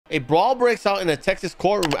A brawl breaks out in a Texas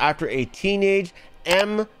courtroom after a teenage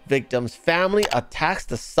M victim's family attacks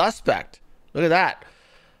the suspect. Look at that.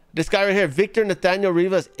 This guy right here, Victor Nathaniel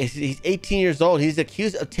Rivas, he's 18 years old. He's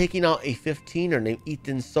accused of taking out a 15er named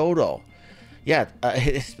Ethan Soto. Yeah,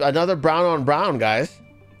 another brown on brown, guys.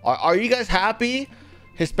 Are you guys happy?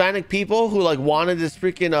 Hispanic people who like wanted this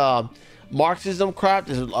freaking Marxism crap,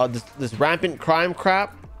 this rampant crime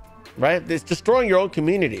crap, right? It's destroying your own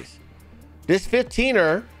communities. This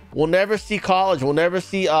 15er will never see college, will never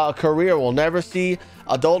see a career, will never see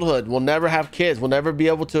adulthood, will never have kids, will never be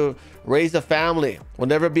able to raise a family, will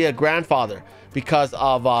never be a grandfather because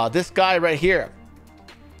of this guy right here.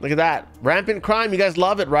 Look at that. Rampant crime. You guys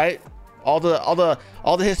love it, right? All the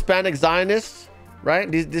Hispanic Zionists,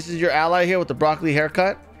 right? This is your ally here with the broccoli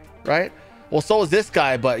haircut, right? Well, so is this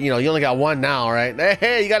guy, but you know, you only got one now, right?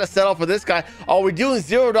 Hey, you got to settle for this guy. Are we doing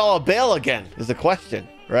 $0 bail again? Is the question,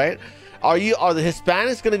 right? Are the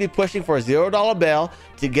Hispanics going to be pushing for a $0 bail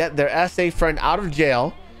to get their SA friend out of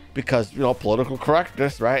jail because, you know, political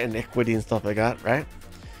correctness, right? And equity and stuff like that, right?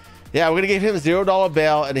 Yeah, we're going to give him a $0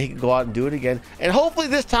 bail and he can go out and do it again. And hopefully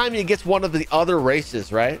this time he gets one of the other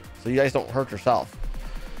races, right? So you guys don't hurt yourself.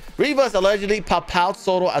 Rivas allegedly popped out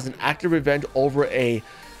Soto as an act of revenge over a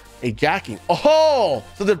jacking. Oh,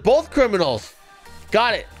 so they're both criminals.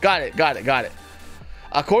 Got it.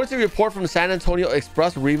 According to a report from the San Antonio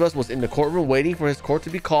Express, Rivas was in the courtroom waiting for his court to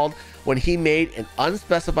be called when he made an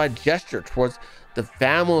unspecified gesture towards the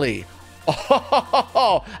family.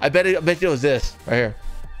 Oh, I bet you it was this right here.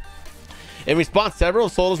 In response, several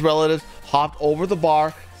of Soto's relatives hopped over the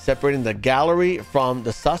bar, separating the gallery from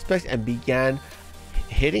the suspects, and began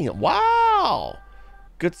hitting him. Wow,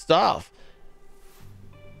 good stuff.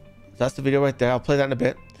 That's the video right there. I'll play that in a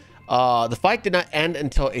bit. The fight did not end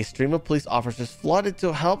until a stream of police officers flooded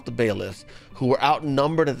to help the bailiffs, who were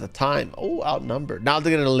outnumbered at the time. Oh, outnumbered. Now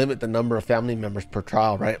they're going to limit the number of family members per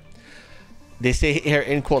trial, right? They say here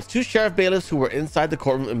in quotes, 2 sheriff bailiffs who were inside the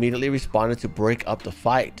courtroom immediately responded to break up the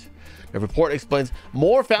fight. The report explains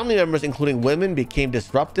more family members, including women, became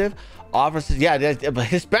disruptive. Officers, yeah, but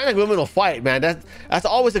Hispanic women will fight, man. That's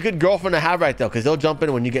always a good girlfriend to have right there, because they'll jump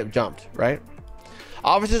in when you get jumped, right?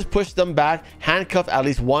 Officers pushed them back, handcuffed at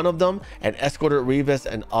least one of them, and escorted Rivas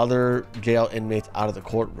and other jail inmates out of the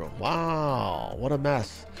courtroom. Wow, what a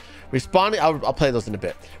mess. I'll play those in a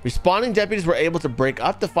bit. Responding deputies were able to break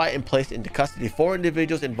up the fight and place into custody 4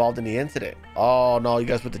 individuals involved in the incident. Oh no, you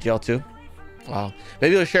guys went to jail too? Wow,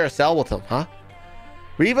 maybe they'll share a cell with them, huh?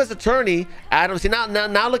 Rivas' attorney, Adam, see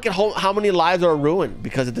now look at how many lives are ruined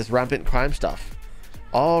because of this rampant crime stuff.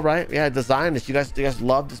 All right, yeah, the Zionists, you guys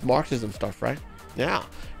love this Marxism stuff, right? Yeah,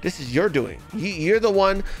 this is your doing. You're the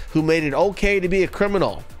one who made it okay to be a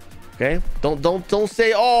criminal. Okay, don't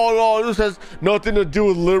say, oh no, this has nothing to do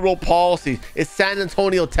with liberal policies. It's San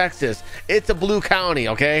Antonio, Texas. It's a blue county.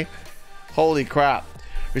 Okay, holy crap.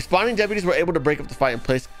 Responding deputies were able to break up the fight and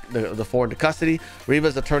place the 4 into custody.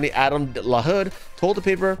 Rivas' attorney Adam LaHood told the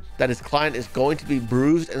paper that his client is going to be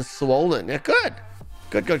bruised and swollen. Yeah, good.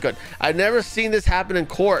 I've never seen this happen in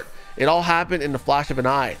court. It all happened in the flash of an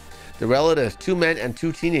eye. The relatives, 2 men and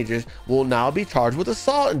 2 teenagers, will now be charged with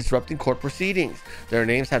assault and disrupting court proceedings. Their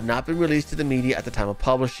names have not been released to the media at the time of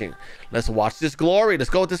publishing. Let's watch this glory. Let's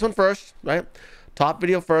go with this one first, right? Top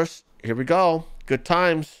video first. Here we go. Good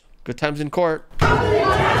times in court.